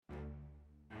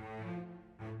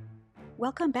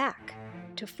Welcome back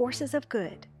to Forces of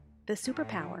Good, the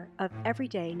superpower of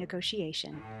everyday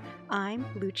negotiation. I'm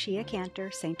Lucia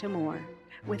Cantor St. Amour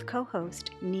with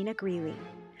co-host Nina Greeley.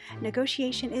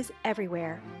 Negotiation is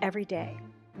everywhere, every day.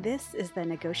 This is the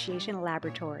Negotiation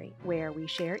Laboratory, where we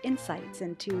share insights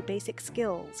into basic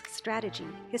skills, strategy,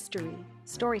 history,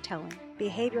 storytelling,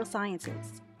 behavioral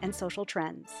sciences, and social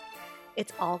trends.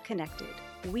 It's all connected.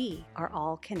 We are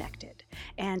all connected,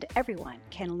 and everyone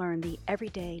can learn the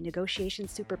everyday negotiation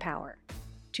superpower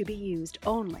to be used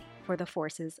only for the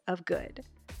forces of good.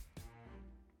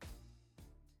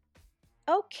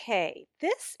 Okay,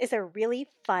 this is a really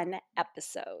fun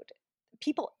episode.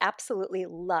 People absolutely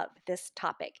love this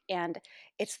topic, and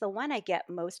it's the one I get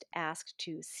most asked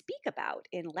to speak about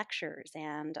in lectures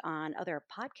and on other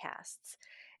podcasts.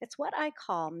 It's what I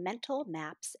call mental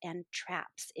maps and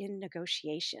traps in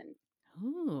negotiation.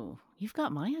 Ooh, you've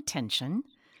got my attention.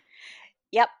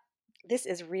 Yep, this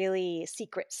is really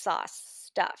secret sauce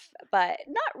stuff, but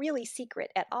not really secret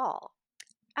at all.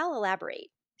 I'll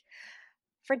elaborate.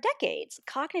 For decades,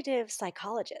 cognitive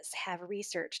psychologists have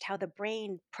researched how the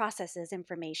brain processes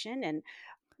information and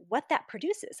what that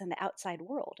produces in the outside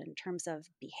world in terms of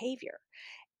behavior.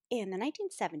 In the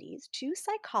 1970s, two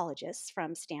psychologists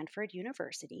from Stanford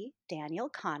University, Daniel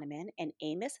Kahneman and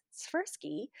Amos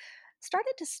Tversky,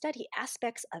 started to study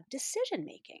aspects of decision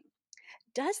making.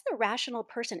 Does the rational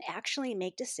person actually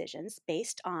make decisions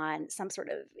based on some sort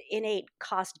of innate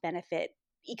cost benefit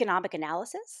economic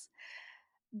analysis?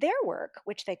 Their work,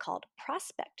 which they called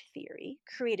prospect theory,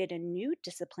 created a new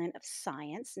discipline of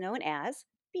science known as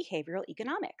behavioral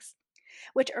economics,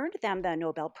 which earned them the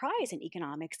Nobel Prize in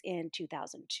Economics in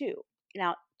 2002.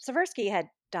 Now, Tversky had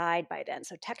died by then,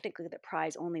 so technically the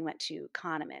prize only went to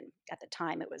Kahneman at the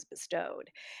time it was bestowed,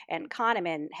 and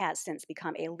Kahneman has since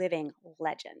become a living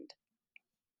legend.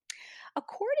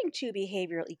 According to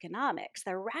behavioral economics,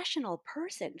 the rational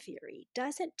person theory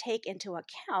doesn't take into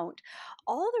account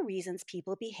all the reasons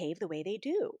people behave the way they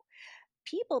do.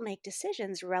 People make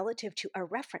decisions relative to a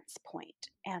reference point,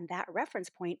 and that reference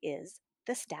point is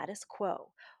the status quo,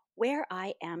 where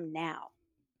I am now.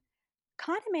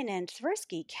 Kahneman and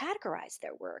Tversky categorized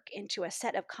their work into a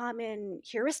set of common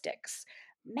heuristics,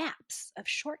 maps of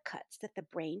shortcuts that the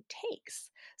brain takes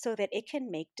so that it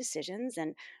can make decisions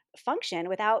and function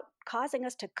without causing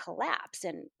us to collapse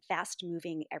in fast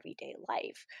moving everyday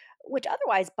life, which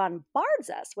otherwise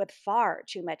bombards us with far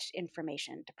too much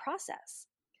information to process.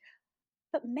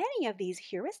 But many of these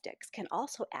heuristics can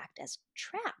also act as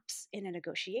traps in a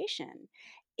negotiation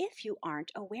if you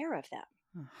aren't aware of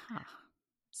them. Aha.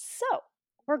 So,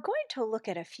 we're going to look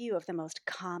at a few of the most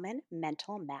common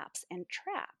mental maps and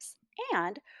traps,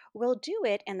 and we'll do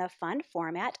it in the fun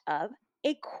format of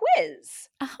a quiz.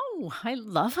 Oh, I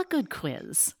love a good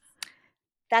quiz.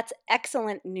 That's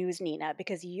excellent news, Nina,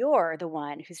 because you're the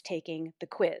one who's taking the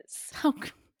quiz. Oh,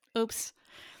 oops.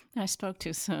 I spoke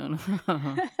too soon.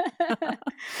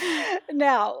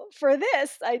 Now, for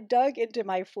this, I dug into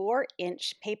my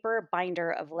 4-inch paper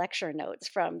binder of lecture notes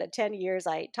from the 10 years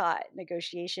I taught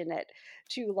negotiation at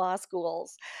two law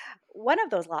schools. One of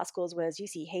those law schools was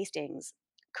UC Hastings,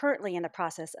 currently in the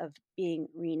process of being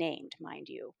renamed, mind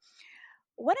you.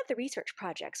 One of the research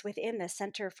projects within the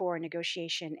Center for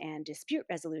Negotiation and Dispute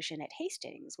Resolution at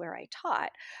Hastings, where I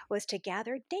taught, was to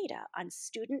gather data on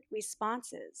student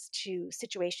responses to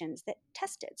situations that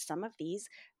tested some of these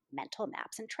mental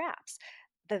maps and traps,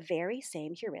 the very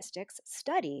same heuristics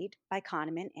studied by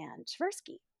Kahneman and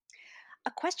Tversky.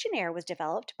 A questionnaire was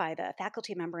developed by the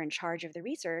faculty member in charge of the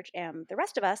research, and the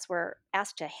rest of us were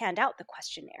asked to hand out the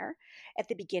questionnaire at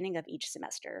the beginning of each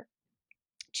semester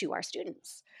to our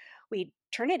students. We'd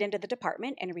turn it into the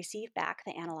department and receive back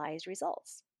the analyzed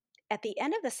results. At the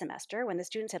end of the semester, when the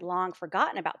students had long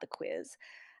forgotten about the quiz,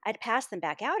 I'd pass them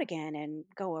back out again and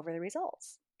go over the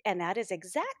results. And that is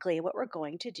exactly what we're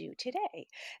going to do today,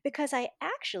 because I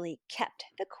actually kept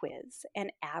the quiz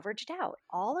and averaged out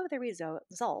all of the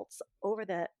results over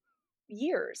the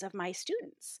years of my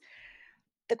students.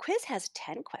 The quiz has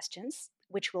 10 questions,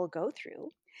 which we'll go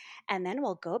through, and then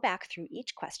we'll go back through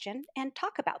each question and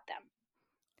talk about them.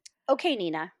 Okay,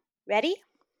 Nina, ready?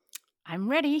 I'm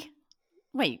ready.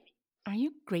 Wait, are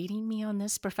you grading me on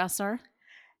this, Professor?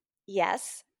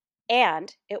 Yes,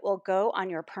 and it will go on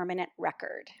your permanent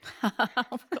record. Oh,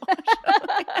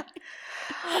 gosh.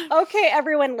 Okay,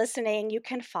 everyone listening, you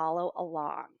can follow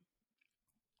along.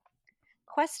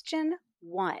 Question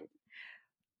 1.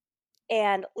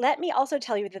 And let me also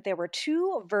tell you that there were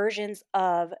two versions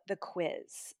of the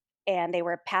quiz, and they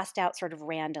were passed out sort of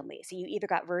randomly. So you either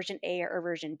got version A or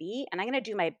version B, and I'm going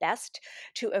to do my best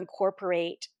to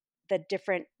incorporate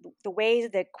the ways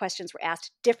the questions were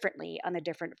asked differently on the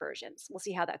different versions. We'll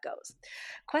see how that goes.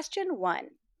 Question 1.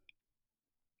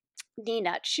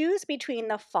 Nina, choose between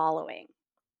the following.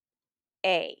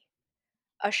 A,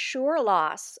 a sure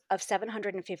loss of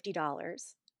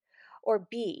 $750, or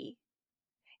B,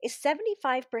 a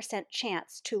 75%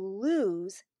 chance to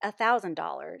lose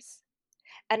 $1,000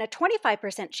 and a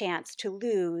 25% chance to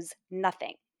lose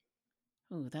nothing.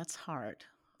 Ooh, that's hard.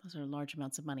 Those are large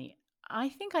amounts of money. I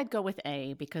think I'd go with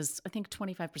A because I think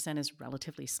 25% is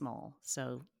relatively small.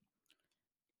 So,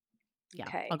 yeah,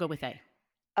 I'll Okay. go with A.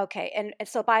 Okay. And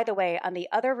so, by the way, on the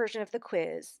other version of the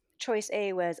quiz, choice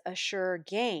A was a sure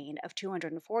gain of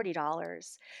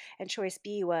 $240, and choice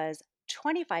B was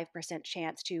 25%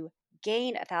 chance to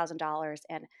gain $1,000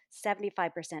 and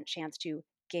 75% chance to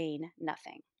gain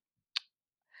nothing.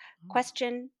 Mm.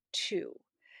 Question 2.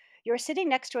 You're sitting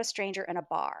next to a stranger in a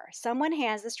bar. Someone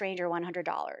hands the stranger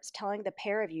 $100, telling the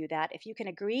pair of you that if you can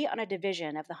agree on a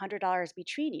division of the $100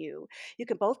 between you, you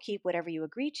can both keep whatever you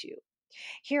agree to.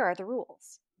 Here are the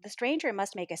rules. The stranger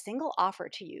must make a single offer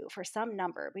to you for some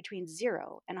number between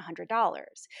 0 and $100.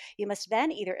 You must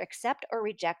then either accept or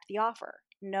reject the offer.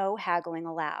 No haggling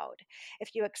allowed.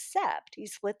 If you accept, you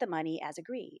split the money as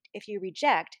agreed. If you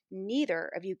reject,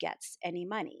 neither of you gets any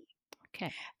money.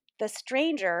 Okay. The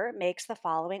stranger makes the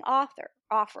following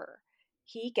offer.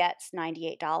 He gets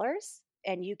 $98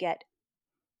 and you get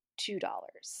 $2.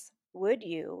 Would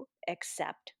you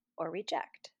accept or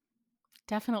reject?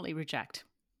 Definitely reject.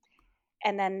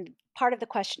 And then part of the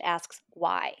question asks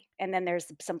why. And then there's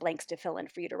some blanks to fill in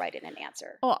for you to write in an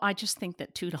answer. Oh, I just think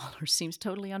that $2 seems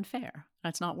totally unfair.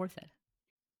 That's not worth it.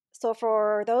 So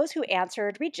for those who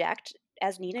answered reject,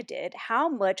 as Nina did, how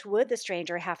much would the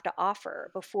stranger have to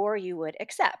offer before you would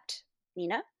accept?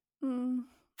 Nina? Mm,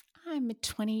 I'm at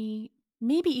 20,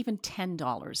 maybe even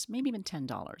 $10. Maybe even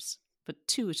 $10. But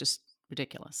 2 is just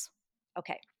ridiculous.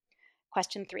 Okay.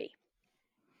 Question 3.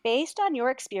 Based on your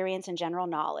experience and general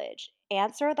knowledge,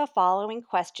 answer the following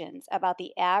questions about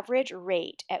the average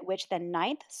rate at which the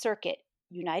Ninth Circuit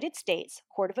United States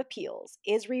Court of Appeals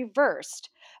is reversed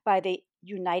by the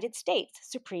United States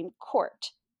Supreme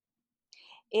Court.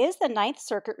 Is the Ninth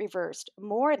Circuit reversed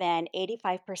more than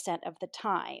 85% of the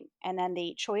time? And then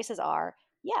the choices are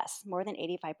yes, more than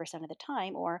 85% of the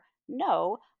time, or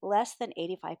no, less than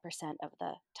 85% of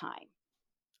the time.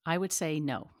 I would say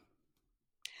no.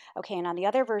 Okay, and on the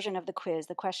other version of the quiz,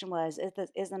 the question was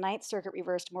is the Ninth Circuit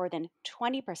reversed more than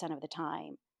 20% of the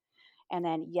time? And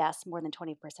then yes, more than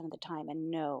 20% of the time, and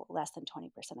no, less than 20%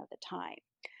 of the time.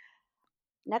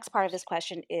 Next part of this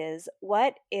question is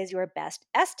what is your best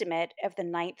estimate of the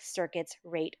Ninth Circuit's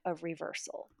rate of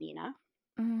reversal, Nina?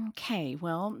 Okay,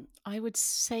 well, I would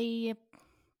say,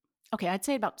 okay, I'd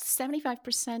say about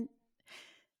 75%.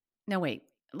 No, wait,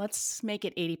 let's make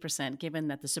it 80%, given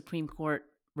that the Supreme Court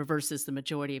reverses the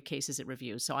majority of cases it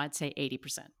reviews. So I'd say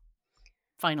 80%.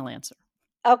 Final answer.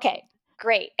 Okay,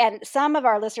 great. And some of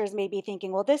our listeners may be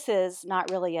thinking, well, this is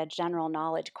not really a general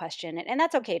knowledge question. And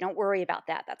that's okay. Don't worry about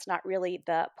that. That's not really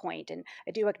the point. And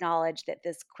I do acknowledge that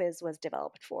this quiz was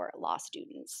developed for law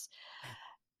students.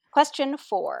 Question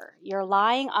 4. You're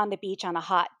lying on the beach on a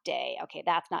hot day. Okay,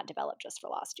 that's not developed just for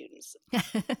law students.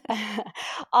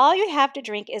 All you have to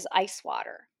drink is ice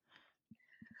water.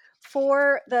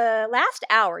 For the last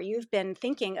hour, you've been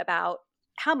thinking about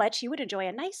how much you would enjoy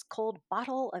a nice cold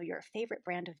bottle of your favorite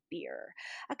brand of beer.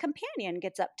 A companion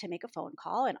gets up to make a phone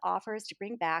call and offers to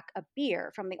bring back a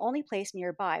beer from the only place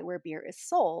nearby where beer is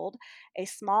sold, a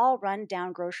small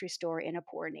run-down grocery store in a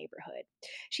poor neighborhood.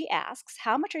 She asks,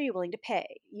 how much are you willing to pay?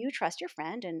 You trust your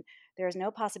friend and there is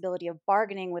no possibility of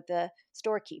bargaining with the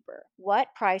storekeeper. What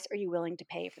price are you willing to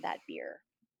pay for that beer?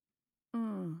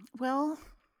 Well,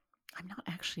 I'm not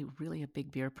actually really a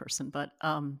big beer person, but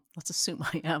let's assume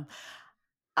I am.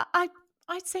 I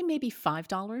I'd say maybe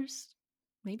 $5,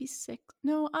 maybe 6.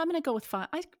 No, I'm gonna go with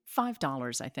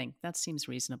 $5. I think that seems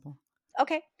reasonable.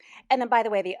 Okay. And then, by the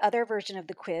way, the other version of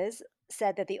the quiz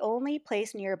said that the only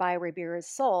place nearby where beer is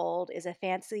sold is a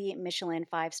fancy Michelin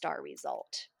 5-star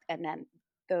result. And then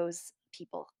those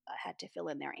people had to fill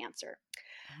in their answer.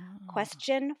 Oh.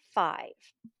 Question 5.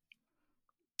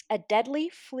 A deadly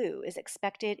flu is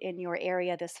expected in your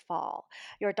area this fall.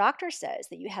 Your doctor says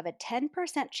that you have a 10%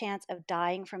 chance of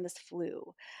dying from this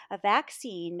flu. A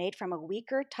vaccine made from a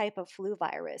weaker type of flu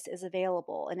virus is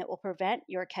available and it will prevent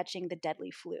your catching the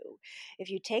deadly flu. If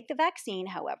you take the vaccine,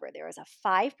 however, there is a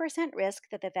 5% risk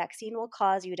that the vaccine will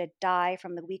cause you to die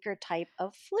from the weaker type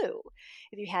of flu.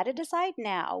 If you had to decide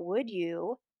now, would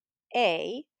you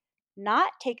A,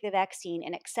 not take the vaccine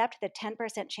and accept the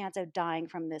 10% chance of dying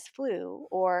from this flu,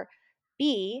 or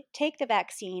B, take the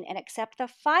vaccine and accept the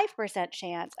 5%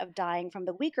 chance of dying from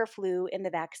the weaker flu in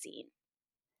the vaccine.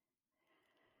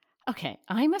 Okay,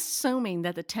 I'm assuming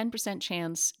that the 10%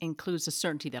 chance includes the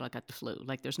certainty that I'll get the flu.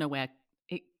 Like, there's no way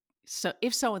it, so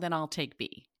if so, then I'll take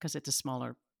B because it's a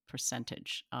smaller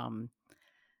percentage. I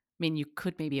mean, you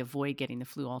could maybe avoid getting the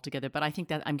flu altogether, but I think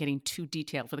that I'm getting too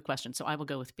detailed for the question, so I will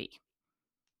go with B.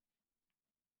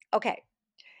 Okay.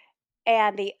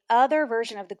 And the other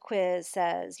version of the quiz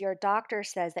says your doctor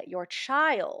says that your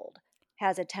child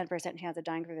has a 10% chance of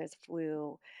dying from this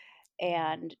flu,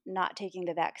 and not taking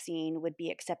the vaccine would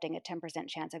be accepting a 10%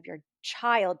 chance of your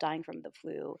child dying from the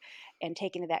flu, and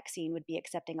taking the vaccine would be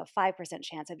accepting a 5%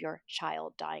 chance of your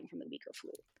child dying from the weaker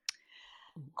flu.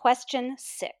 Question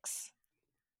 6.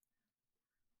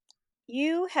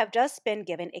 You have just been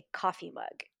given a coffee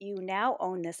mug. You now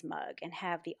own this mug and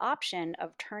have the option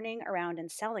of turning around and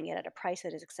selling it at a price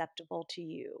that is acceptable to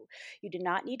you. You do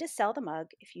not need to sell the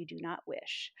mug if you do not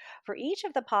wish. For each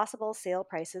of the possible sale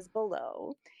prices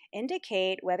below,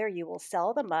 indicate whether you will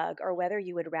sell the mug or whether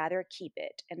you would rather keep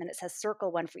it. And then it says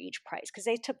circle one for each price because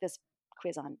they took this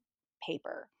quiz on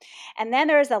paper. And then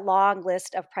there's a long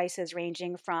list of prices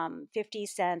ranging from 50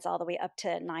 cents all the way up to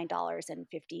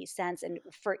 $9.50. And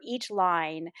for each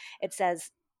line, it says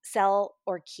sell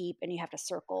or keep, and you have to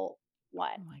circle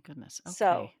one. Oh my goodness.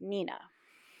 So, Okay. Nina.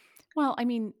 Well, I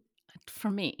mean,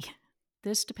 for me,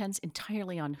 this depends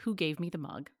entirely on who gave me the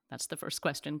mug. That's the first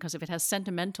question, because if it has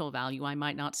sentimental value, I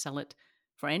might not sell it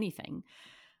for anything.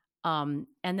 And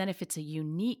then if it's a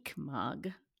unique mug,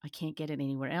 I can't get it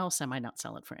anywhere else, I might not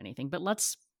sell it for anything. But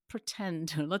let's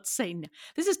pretend, let's say,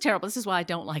 this is terrible. This is why I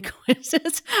don't like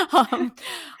quizzes.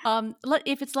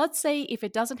 Let's say if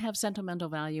it doesn't have sentimental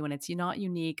value and it's not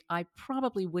unique, I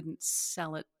probably wouldn't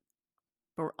sell it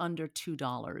for under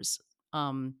 $2.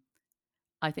 Um,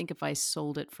 I think if I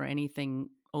sold it for anything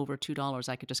over $2,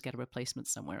 I could just get a replacement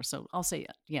somewhere. So I'll say,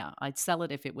 yeah, I'd sell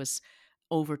it if it was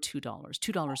over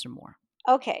 $2 or more.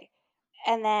 Okay.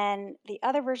 And then the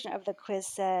other version of the quiz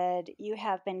said you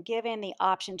have been given the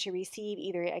option to receive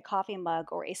either a coffee mug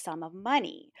or a sum of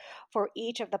money. For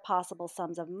each of the possible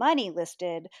sums of money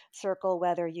listed, circle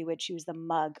whether you would choose the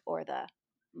mug or the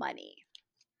money.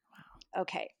 Wow.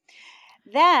 Okay.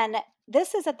 Then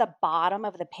this is at the bottom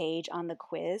of the page on the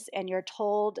quiz, and you're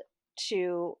told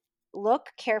to look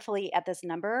carefully at this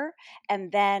number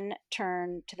and then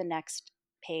turn to the next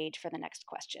page for the next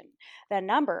question. The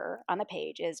number on the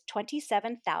page is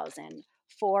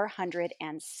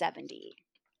 27,470.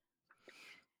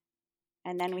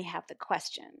 And then we have the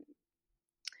question.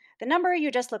 The number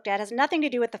you just looked at has nothing to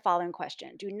do with the following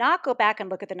question. Do not go back and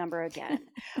look at the number again.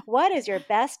 What is your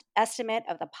best estimate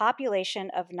of the population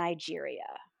of Nigeria?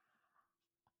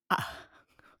 Uh,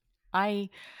 I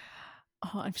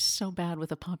I'm so bad with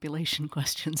the population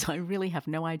questions. I really have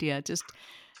no idea. Just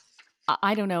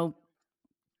I don't know,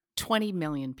 20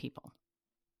 million people.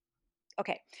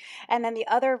 Okay. And then the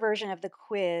other version of the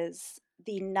quiz,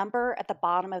 the number at the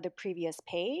bottom of the previous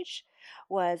page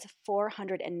was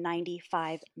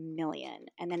 495 million.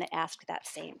 And then it asked that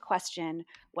same question,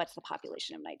 what's the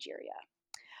population of Nigeria?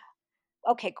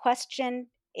 Okay, question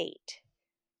 8.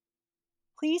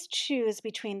 Please choose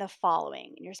between the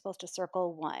following. And you're supposed to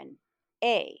circle one.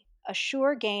 A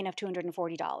sure gain of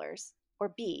 $240,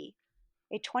 or B,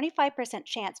 a 25%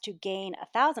 chance to gain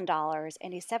 $1,000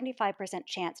 and a 75%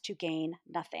 chance to gain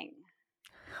nothing.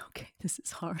 Okay, this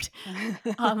is hard.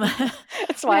 That's I mean,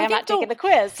 why I I'm not think taking the the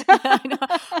quiz. yeah, I know.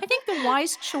 I think the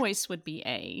wise choice would be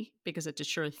A because it's a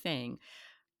sure thing.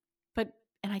 But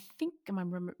and I think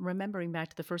I'm remembering back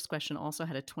to the first question also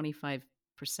had a 25%,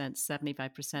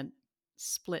 75%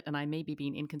 split, and I may be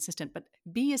being inconsistent. But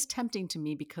B is tempting to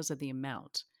me because of the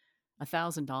amount,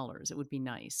 $1,000. It would be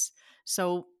nice.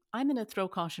 So I'm going to throw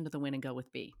caution to the wind and go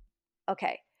with B.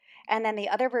 Okay. And then the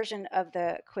other version of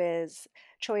the quiz,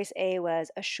 choice A was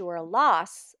a sure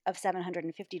loss of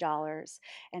 $750,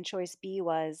 and choice B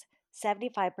was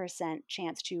 75%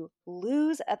 chance to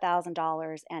lose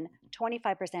 $1,000 and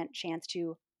 25% chance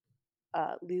to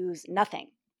lose nothing.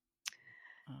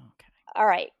 Okay. All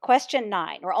right, question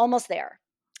 9. We're almost there.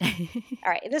 All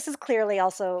right, this is clearly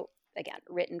also, again,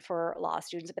 written for law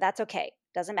students, but that's okay.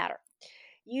 Doesn't matter.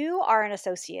 You are an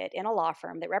associate in a law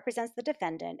firm that represents the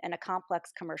defendant in a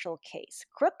complex commercial case,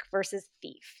 Crook versus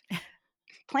Thief.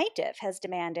 Plaintiff has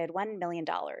demanded $1 million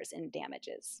in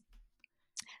damages.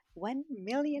 $1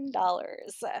 million.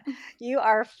 You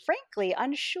are frankly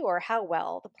unsure how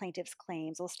well the plaintiff's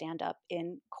claims will stand up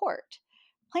in court.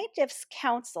 Plaintiff's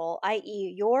counsel,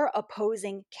 i.e., your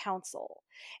opposing counsel,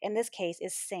 in this case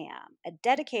is Sam, a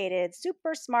dedicated,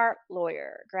 super smart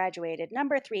lawyer, graduated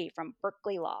number 3 from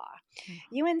Berkeley Law.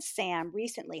 You and Sam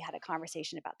recently had a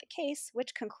conversation about the case,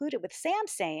 which concluded with Sam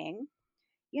saying,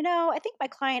 I think my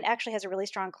client actually has a really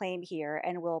strong claim here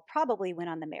and will probably win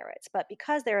on the merits. But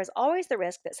because there is always the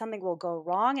risk that something will go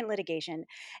wrong in litigation,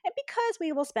 and because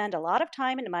we will spend a lot of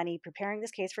time and money preparing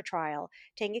this case for trial,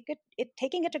 taking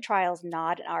it to trial is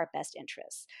not in our best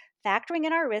interests. Factoring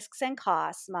in our risks and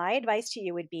costs, my advice to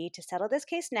you would be to settle this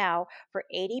case now for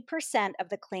 80% of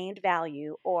the claimed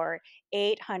value, or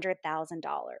 $800,000.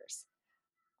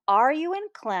 Are you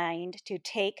inclined to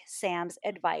take Sam's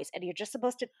advice? And you're just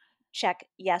supposed to check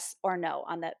yes or no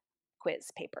on the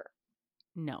quiz paper.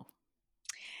 No.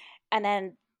 And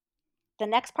then the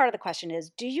next part of the question is,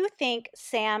 do you think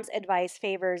Sam's advice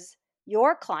favors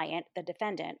your client, the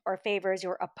defendant, or favors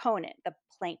your opponent, the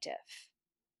plaintiff?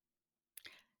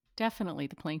 Definitely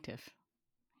the plaintiff.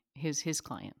 His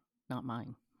client, not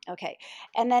mine. Okay.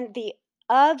 And then the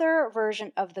other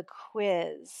version of the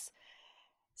quiz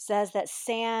says that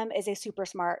Sam is a super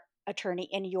smart attorney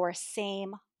in your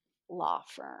same law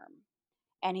firm.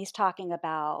 And he's talking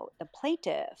about the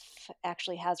plaintiff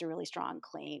actually has a really strong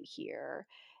claim here.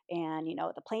 And,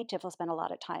 the plaintiff will spend a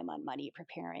lot of time on money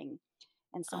preparing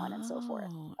and so on and so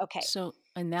forth. Oh, Okay. so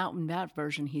in that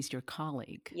version, he's your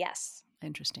colleague. Yes.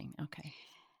 Interesting. Okay.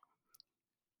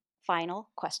 Final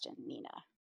question, Nina.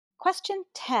 Question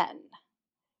 10.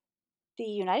 The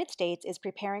United States is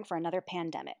preparing for another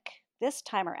pandemic. This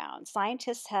time around,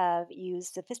 scientists have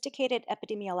used sophisticated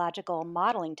epidemiological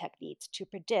modeling techniques to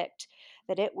predict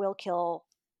that it will kill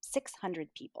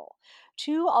 600 people.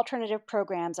 Two alternative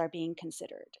programs are being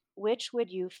considered. Which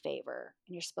would you favor?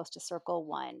 And you're supposed to circle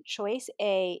one. Choice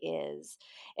A is,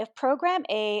 if program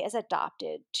A is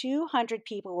adopted, 200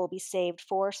 people will be saved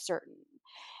for certain.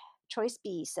 Choice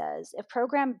B says, if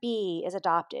program B is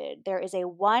adopted, there is a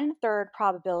 1/3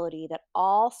 probability that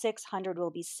all 600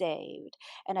 will be saved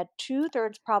and a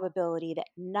 2/3 probability that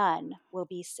none will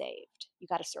be saved. You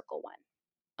got to circle one.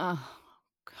 Oh,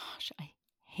 gosh, I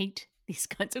hate these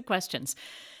kinds of questions.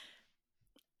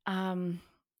 Um,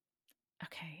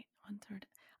 okay, 1/3.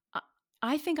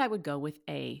 I think I would go with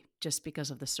A just because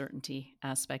of the certainty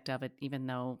aspect of it, even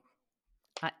though,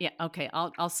 yeah, okay,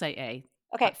 I'll say A.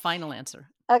 Okay. Final answer.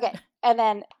 Okay. And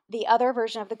then the other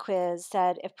version of the quiz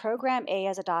said, if program A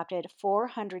is adopted,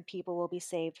 400 people will be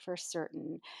saved for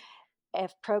certain.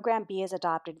 If program B is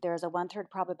adopted, there is a 1/3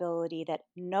 probability that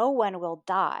no one will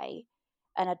die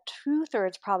and a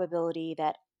 2/3 probability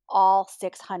that all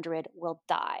 600 will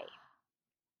die.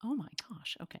 Oh my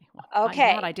gosh. Okay. Well, I'm glad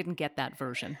Okay. I didn't get that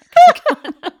version.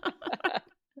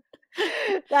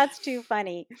 That's too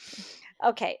funny.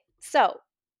 Okay, so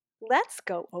let's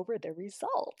go over the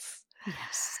results.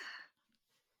 Yes.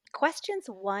 Questions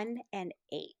 1 and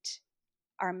 8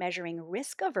 are measuring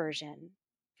risk aversion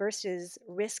versus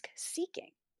risk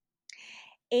seeking.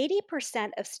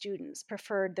 80% of students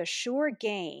preferred the sure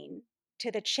gain to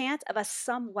the chance of a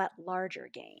somewhat larger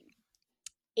gain.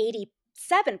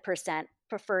 87%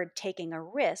 preferred taking a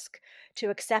risk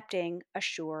to accepting a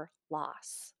sure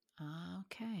loss.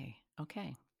 Okay.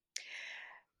 Okay.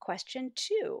 Question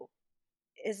 2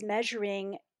 is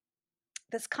measuring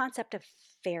this concept of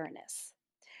fairness.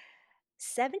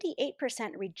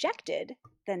 78% rejected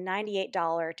the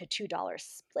 $98 to $2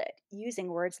 split, using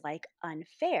words like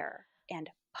unfair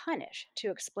and punish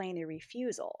to explain the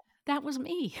refusal. That was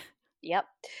me. Yep.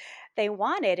 They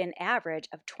wanted an average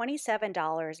of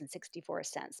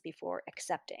 $27.64 before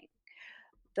accepting.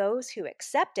 Those who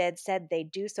accepted said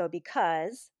they'd do so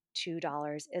because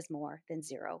 $2 is more than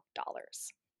 $0.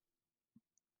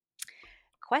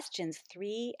 Questions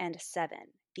 3 and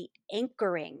 7, the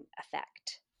anchoring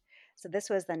effect. So this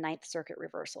was the Ninth Circuit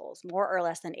reversals, more or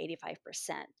less than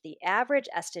 85%. The average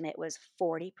estimate was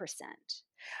 40%.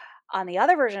 On the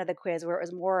other version of the quiz, where it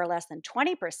was more or less than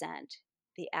 20%,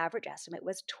 the average estimate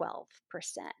was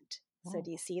 12%. So Whoa.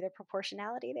 do you see the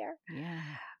proportionality there?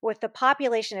 Yeah. With the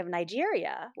population of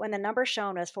Nigeria, when the number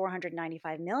shown was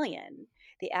 495 million,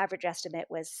 the average estimate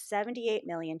was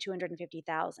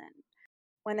 78,250,000.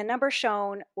 When the number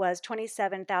shown was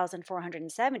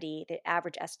 27,470, the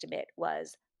average estimate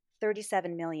was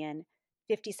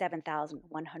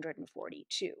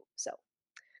 37,057,142. So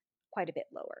quite a bit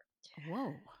lower.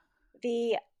 Whoa.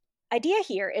 The idea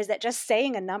here is that just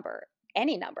saying a number,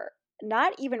 any number,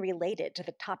 not even related to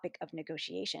the topic of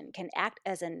negotiation, can act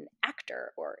as an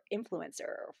actor or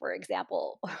influencer. For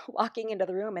example, walking into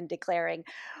the room and declaring,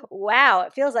 wow,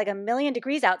 it feels like 1,000,000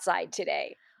 degrees outside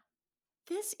today.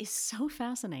 This is so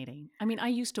fascinating. I mean, I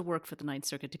used to work for the Ninth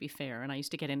Circuit, to be fair, and I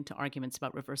used to get into arguments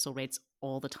about reversal rates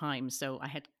all the time. So I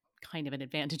had kind of an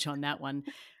advantage on that one.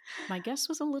 My guess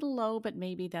was a little low, but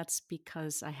maybe that's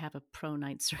because I have a pro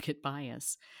Ninth Circuit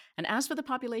bias. And as for the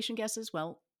population guesses,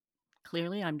 well,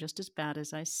 clearly I'm just as bad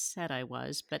as I said I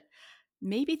was, but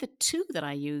maybe the two that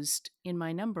I used in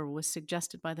my number was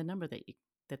suggested by the number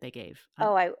that they gave.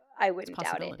 Oh, I It's a wouldn't doubt it.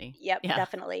 possibility. Yep, Yeah.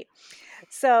 definitely.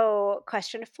 So,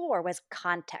 question 4 was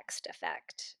context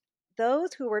effect.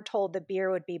 Those who were told the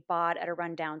beer would be bought at a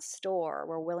rundown store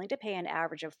were willing to pay an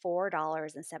average of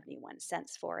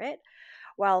 $4.71 for it,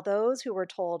 while those who were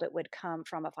told it would come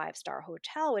from a five-star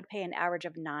hotel would pay an average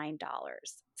of $9.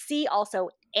 See also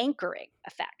anchoring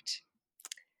effect.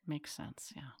 Makes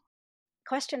sense. Yeah.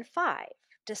 Question 5,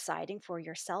 deciding for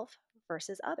yourself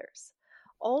versus others.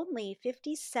 Only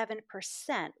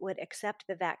 57% would accept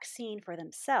the vaccine for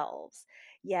themselves,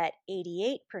 yet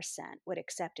 88% would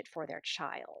accept it for their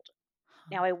child.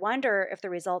 Now, Huh. I wonder if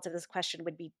the results of this question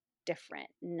would be different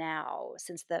now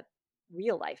since the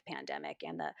real life pandemic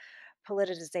and the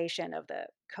politicization of the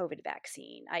COVID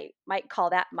vaccine. I might call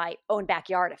that my own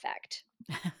backyard effect.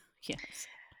 Yes.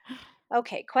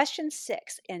 Okay, question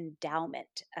 6,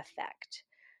 endowment effect.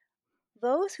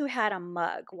 Those who had a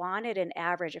mug wanted an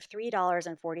average of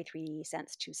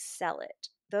 $3.43 to sell it.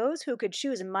 Those who could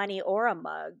choose money or a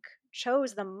mug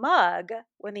chose the mug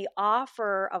when the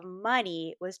offer of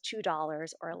money was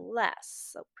 $2 or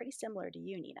less. So, pretty similar to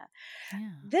you, Nina.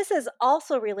 Yeah. This is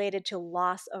also related to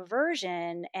loss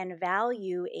aversion and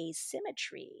value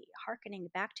asymmetry, harkening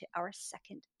back to our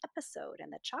second episode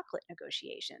and the chocolate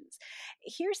negotiations.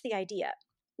 Here's the idea.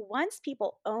 Once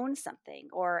people own something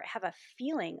or have a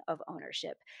feeling of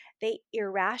ownership, they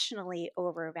irrationally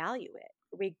overvalue it,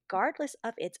 regardless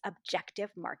of its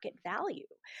objective market value.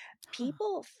 Huh.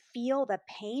 People feel the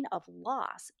pain of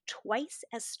loss twice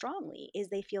as strongly as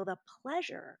they feel the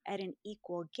pleasure at an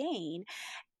equal gain,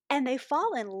 and they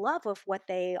fall in love with what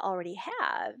they already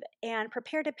have and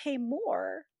prepare to pay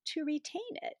more to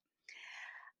retain it.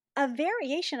 A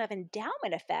variation of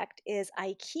endowment effect is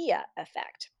IKEA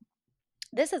effect.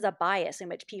 This is a bias in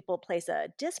which people place a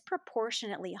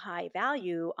disproportionately high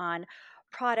value on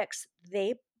products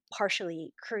they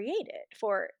partially created.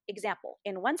 For example,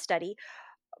 in one study,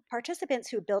 participants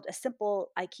who built a simple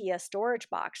IKEA storage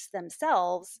box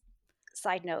themselves,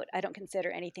 side note, I don't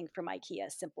consider anything from IKEA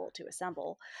simple to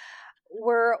assemble,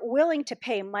 were willing to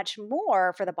pay much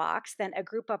more for the box than a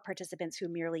group of participants who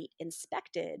merely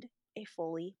inspected a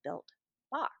fully built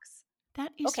box.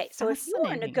 That is Okay, so if you are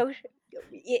fascinating.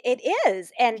 it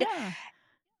is. And Yeah.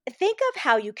 think of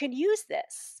how you can use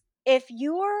this. If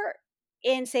you're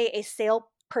in, say, a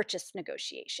sale purchase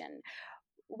negotiation,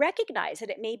 recognize that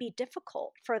it may be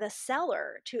difficult for the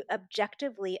seller to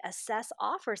objectively assess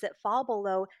offers that fall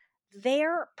below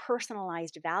their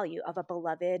personalized value of a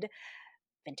beloved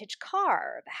vintage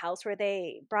car, the house where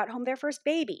they brought home their first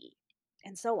baby,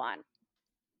 and so on.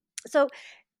 So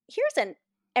here's an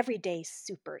everyday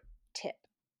super tip.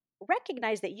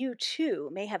 Recognize that you too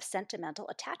may have sentimental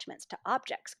attachments to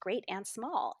objects, great and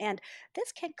small, and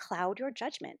this can cloud your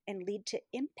judgment and lead to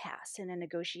impasse in a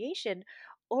negotiation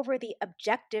over the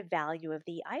objective value of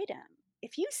the item.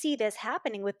 If you see this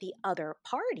happening with the other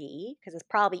party, because it's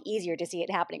probably easier to see it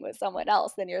happening with someone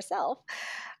else than yourself,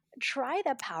 try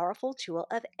the powerful tool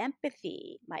of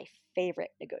empathy, my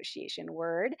favorite negotiation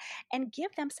word, and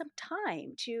give them some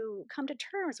time to come to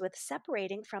terms with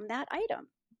separating from that item.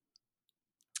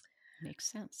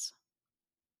 Makes sense.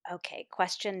 Okay,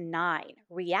 question 9,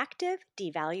 reactive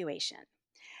devaluation.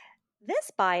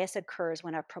 This bias occurs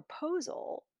when a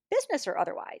proposal, business or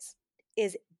otherwise,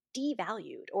 is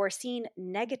devalued or seen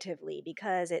negatively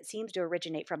because it seems to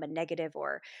originate from a negative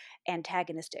or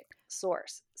antagonistic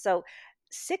source. So,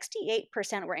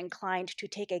 68% were inclined to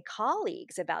take a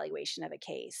colleague's evaluation of a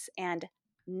case, and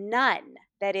none,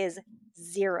 that is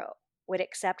zero, would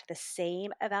accept the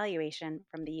same evaluation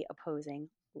from the opposing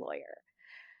lawyer.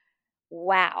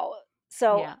 Wow.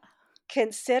 So, Yeah.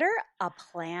 consider a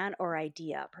plan or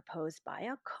idea proposed by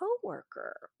a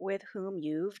coworker with whom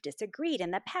you've disagreed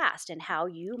in the past and how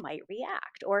you might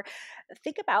react. Or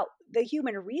think about the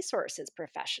human resources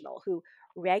professional who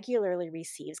regularly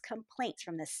receives complaints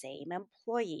from the same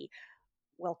employee.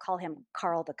 We'll call him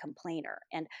Carl the complainer.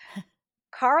 And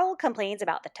Carl complains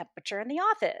about the temperature in the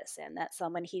office and that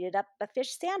someone heated up a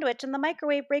fish sandwich in the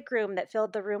microwave break room that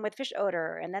filled the room with fish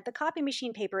odor and that the copy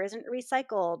machine paper isn't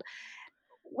recycled.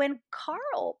 When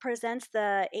Carl presents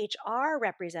the HR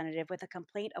representative with a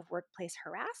complaint of workplace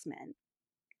harassment,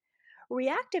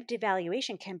 reactive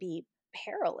devaluation can be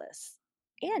perilous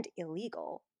and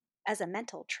illegal. as a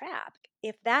mental trap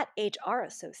if that HR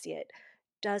associate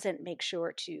doesn't make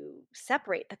sure to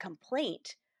separate the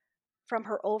complaint from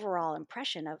her overall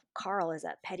impression of Carl as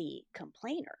a petty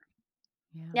complainer.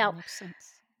 Yeah, Now, makes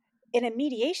sense. in a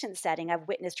mediation setting, I've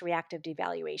witnessed reactive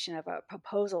devaluation of a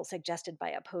proposal suggested by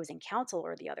opposing counsel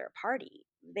or the other party.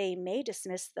 They may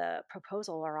dismiss the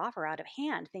proposal or offer out of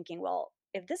hand, thinking, well,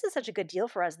 if this is such a good deal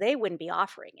for us, they wouldn't be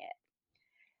offering it.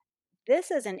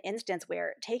 This is an instance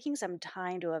where taking some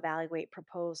time to evaluate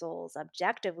proposals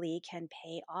objectively can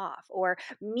pay off, or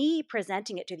me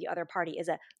presenting it to the other party as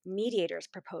a mediator's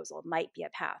proposal might be a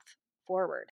path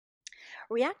forward.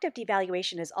 Reactive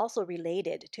devaluation is also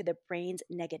related to the brain's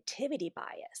negativity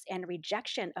bias and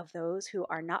rejection of those who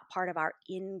are not part of our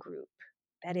in group.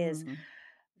 That is, Mm,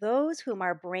 those whom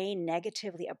our brain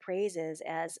negatively appraises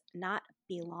as not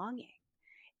belonging.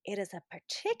 It is a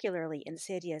particularly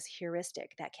insidious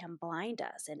heuristic that can blind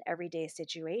us in everyday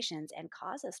situations and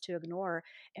cause us to ignore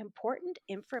important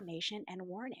information and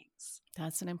warnings.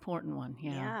 that's an important one.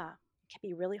 Yeah. Yeah, it can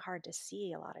be really hard to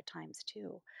see a lot of times,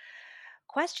 too.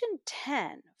 Question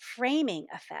 10, framing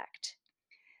effect.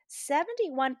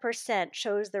 71%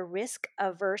 chose the risk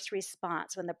averse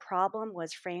response when the problem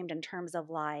was framed in terms of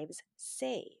lives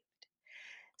saved.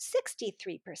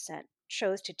 63%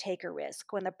 chose to take a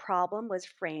risk when the problem was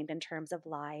framed in terms of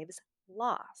lives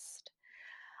lost.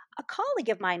 A colleague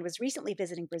of mine was recently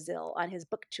visiting Brazil on his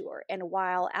book tour, and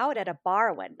while out at a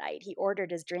bar one night, he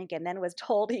ordered his drink and then was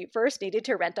told he first needed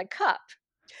to rent a cup.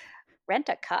 Rent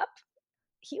a cup?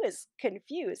 He was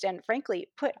confused and frankly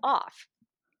put off.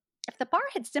 If the bar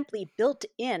had simply built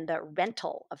in the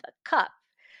rental of the cup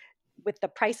with the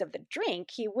price of the drink,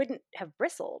 he wouldn't have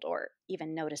bristled or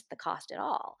even noticed the cost at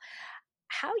all.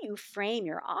 How you frame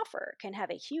your offer can have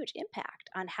a huge impact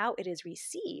on how it is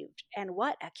received and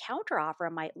what a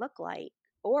counteroffer might look like,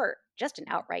 or just an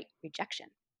outright rejection.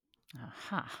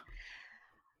 Aha.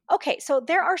 Okay, so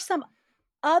there are some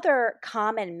other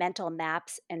common mental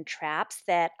maps and traps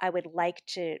that I would like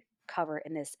to cover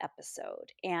in this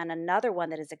episode. And another one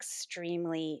that is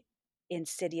extremely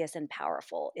insidious and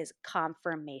powerful is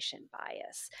confirmation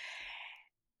bias.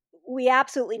 We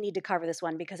absolutely need to cover this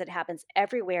one because it happens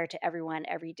everywhere to everyone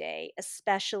every day,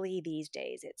 especially these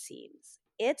days, it seems.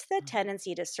 It's the Mm.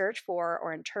 tendency to search for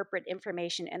or interpret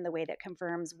information in the way that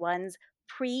confirms one's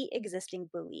pre existing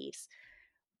beliefs,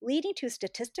 leading to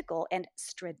statistical and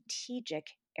strategic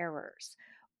errors.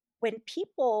 When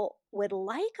people would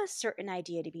like a certain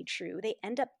idea to be true, they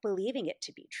end up believing it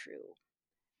to be true.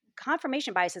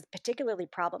 Confirmation bias is particularly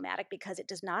problematic because it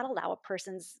does not allow a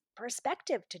person's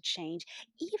perspective to change,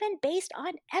 even based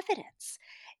on evidence.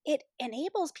 It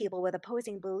enables people with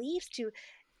opposing beliefs to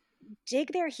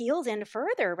dig their heels in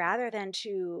further rather than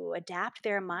to adapt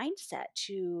their mindset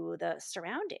to the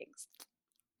surroundings.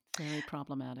 Very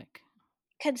problematic.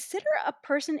 Consider a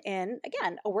person in,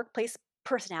 again, a workplace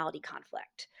personality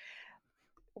conflict.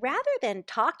 Rather than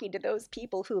talking to those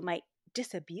people who might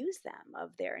disabuse them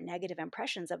of their negative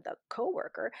impressions of the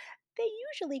coworker, they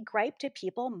usually gripe to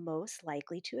people most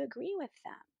likely to agree with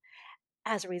them.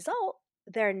 As a result,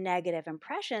 their negative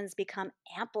impressions become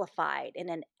amplified in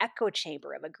an echo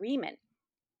chamber of agreement.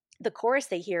 The chorus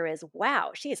they hear is,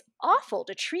 wow, she is awful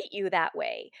to treat you that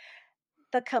way.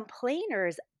 The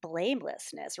complainer's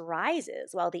blamelessness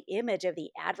rises while the image of the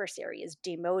adversary is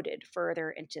demoted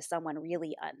further into someone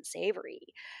really unsavory.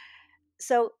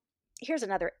 So here's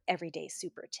another everyday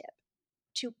super tip.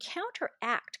 To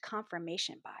counteract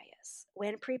confirmation bias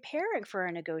when preparing for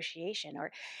a negotiation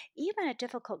or even a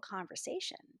difficult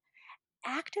conversation,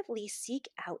 actively seek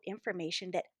out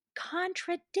information that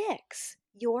contradicts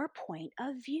your point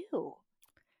of view.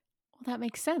 Well, that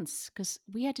makes sense because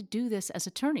we had to do this as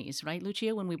attorneys, right,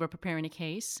 Lucia, when we were preparing a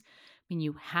case. I mean,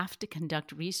 you have to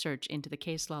conduct research into the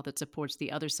case law that supports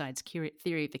the other side's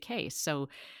theory of the case. So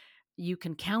you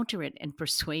can counter it and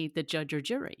persuade the judge or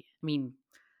jury. I mean,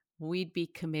 we'd be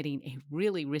committing a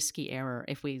really risky error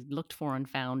if we looked for and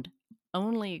found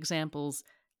only examples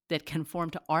that conform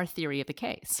to our theory of the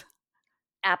case.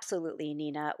 Absolutely,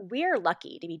 Nina. We're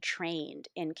lucky to be trained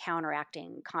in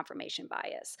counteracting confirmation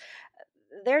bias.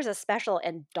 There's a special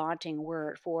and daunting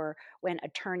word for when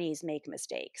attorneys make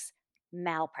mistakes: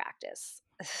 malpractice.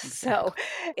 So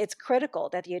Exactly. it's critical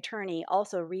that the attorney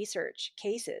also research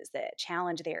cases that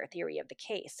challenge their theory of the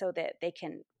case so that they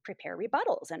can prepare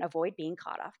rebuttals and avoid being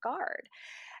caught off guard.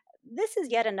 This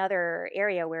is yet another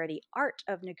area where the art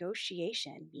of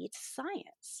negotiation meets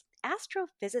science.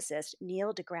 Astrophysicist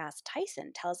Neil deGrasse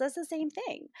Tyson tells us the same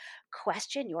thing: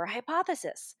 question your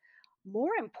hypothesis.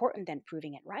 More important than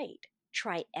proving it right,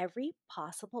 try every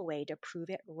possible way to prove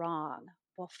it wrong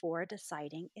before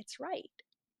deciding it's right.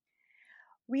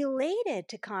 Related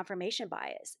to confirmation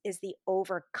bias is the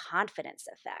overconfidence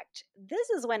effect. This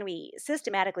is when we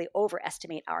systematically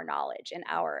overestimate our knowledge and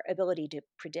our ability to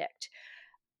predict.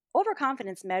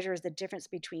 Overconfidence measures the difference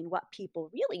between what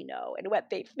people really know and what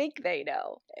they think they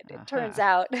know. And it turns Aha.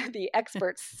 out the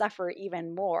experts suffer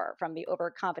even more from the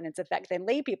overconfidence effect than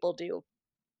lay people do.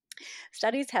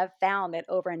 Studies have found that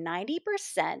over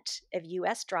 90% of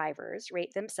US drivers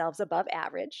rate themselves above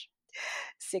average.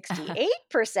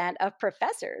 68% of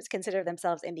professors consider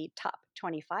themselves in the top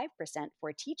 25%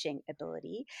 for teaching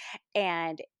ability,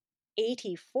 and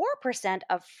 84%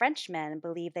 of Frenchmen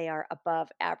believe they are above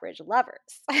average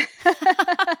lovers.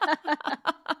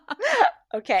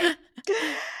 Okay.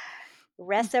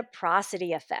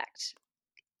 Reciprocity effect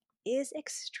is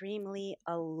extremely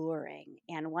alluring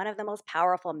and one of the most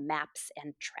powerful maps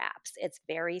and traps. It's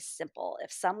very simple.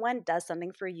 If someone does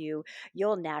something for you,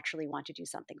 you'll naturally want to do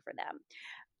something for them.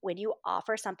 When you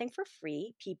offer something for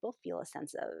free, people feel a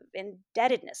sense of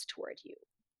indebtedness toward you.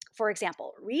 For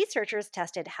example, researchers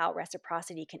tested how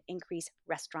reciprocity can increase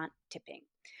restaurant tipping.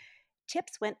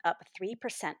 Tips went up 3%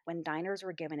 when diners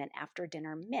were given an after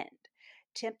dinner mint.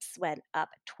 Tips went up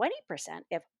 20%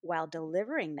 if, while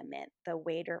delivering the mint, the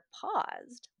waiter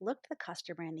paused, looked the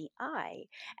customer in the eye,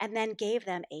 and then gave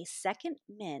them a second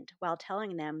mint while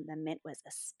telling them the mint was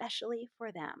especially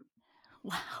for them.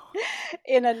 Wow.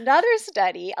 In another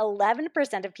study,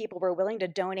 11% of people were willing to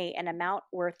donate an amount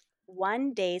worth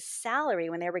 1 day's salary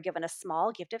when they were given a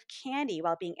small gift of candy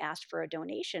while being asked for a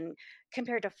donation,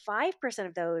 compared to 5%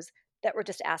 of those that were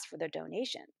just asked for their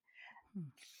donation. Hmm.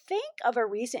 Think of a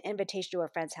recent invitation to a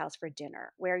friend's house for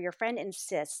dinner where your friend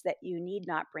insists that you need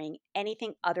not bring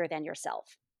anything other than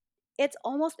yourself. It's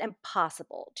almost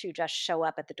impossible to just show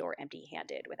up at the door empty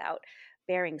handed without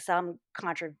bearing some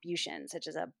contribution, such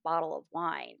as a bottle of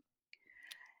wine.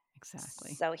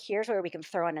 Exactly. So here's where we can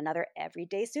throw in another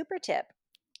everyday super tip.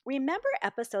 Remember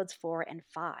episodes 4 and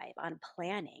 5 on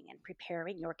planning and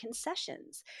preparing your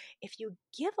concessions. If you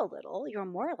give a little, you're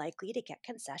more likely to get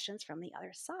concessions from the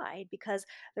other side because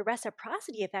the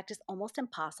reciprocity effect is almost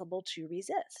impossible to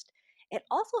resist. It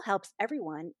also helps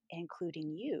everyone,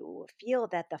 including you, feel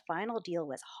that the final deal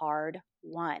was hard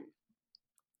won.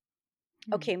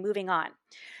 Hmm. Okay, moving on.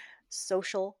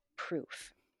 Social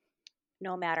proof.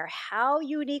 No matter how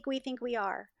unique we think we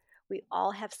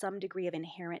all have some degree of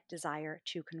inherent desire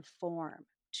to conform,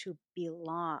 to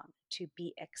belong, to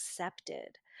be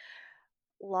accepted.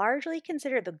 Largely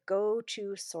considered the go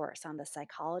to source on the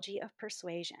psychology of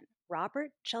persuasion,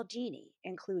 Robert Cialdini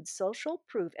includes social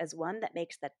proof as one that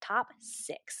makes the top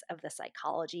 6 of the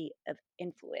psychology of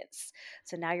influence.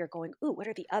 So now you're going, ooh, what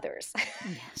are the others?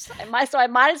 Yes. I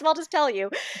might as well just tell you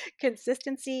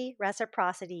consistency,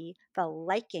 reciprocity, the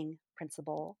liking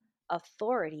principle,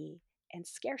 authority, and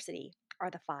scarcity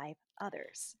are the 5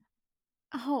 others.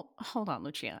 Oh, hold on,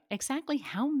 Lucia. Exactly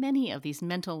how many of these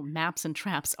mental maps and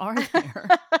traps are there?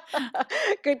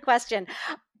 Good question.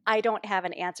 I don't have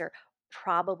an answer.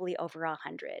 Probably over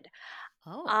 100.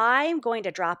 Oh, I'm going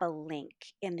to drop a link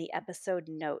in the episode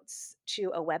notes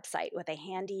to a website with a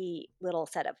handy little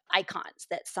set of icons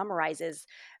that summarizes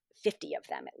 50 of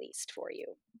them at least for you.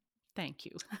 thank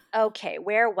you. Okay,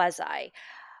 where was I?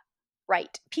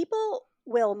 Right. People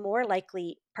will more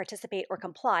likely participate or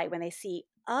comply when they see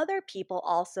other people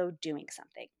also doing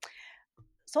something.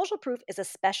 Social proof is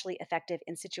especially effective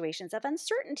in situations of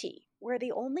uncertainty, where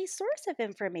the only source of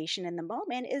information in the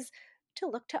moment is to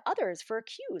look to others for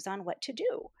cues on what to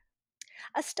do.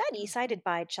 A study cited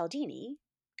by Cialdini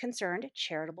concerned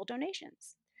charitable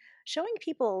donations. Showing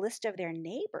people a list of their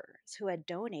neighbors who had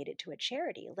donated to a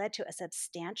charity led to a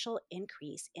substantial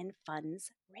increase in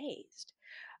funds raised.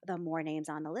 The more names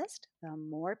on the list, the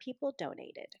more people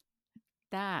donated.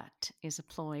 That is a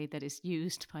ploy that is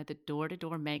used by the door to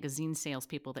door magazine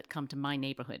salespeople that come to my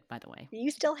neighborhood, by the way. Do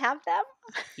you still have them?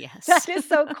 Yes. That is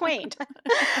so quaint.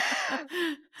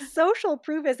 Social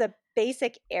proof is a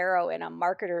basic arrow in a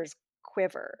marketer's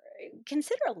quiver.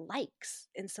 Consider likes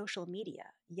in social media,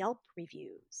 Yelp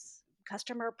reviews,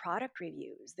 customer product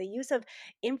reviews, the use of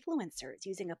influencers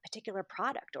using a particular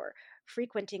product or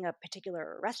frequenting a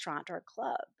particular restaurant or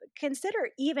club. Consider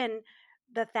even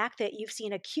the fact that you've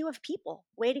seen a queue of people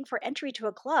waiting for entry to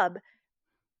a club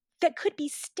that could be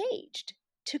staged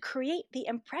to create the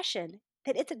impression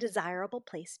that it's a desirable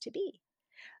place to be.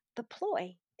 The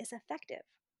ploy is effective.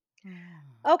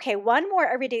 Hmm. Okay, one more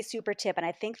everyday super tip, and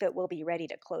I think that we'll be ready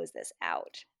to close this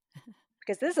out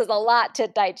because this is a lot to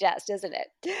digest, isn't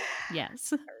it?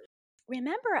 Yes.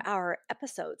 Remember our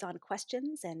episodes on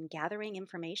questions and gathering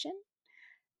information?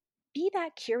 Be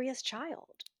that curious child.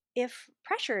 If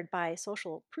pressured by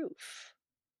social proof,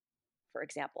 For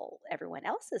example, everyone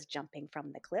else is jumping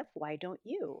from the cliff. Why don't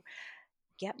you?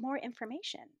 Get more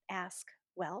information. Ask,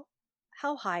 well,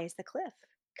 how high is the cliff?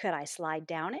 Could I slide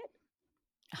down it?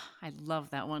 I love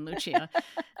that one, Lucia.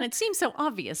 And it seems so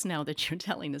obvious now that you're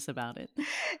telling us about it.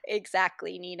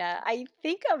 Exactly, Nina. I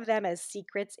think of them as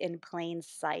secrets in plain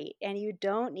sight, and you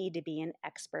don't need to be an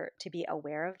expert to be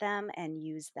aware of them and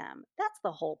use them. That's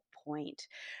the whole point.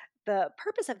 The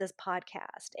purpose of this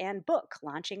podcast and book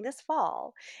launching this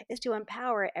fall is to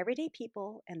empower everyday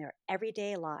people in their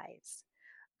everyday lives.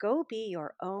 Go be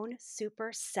your own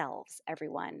super selves,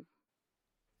 everyone.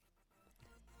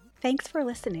 Thanks for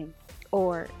listening,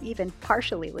 or even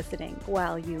partially listening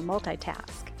while you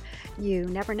multitask. You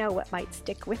never know what might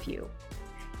stick with you.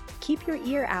 Keep your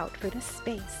ear out for this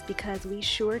space because we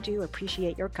sure do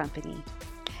appreciate your company.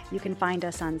 You can find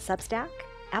us on Substack,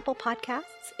 Apple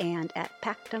Podcasts, and at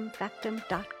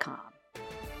pactumfactum.com.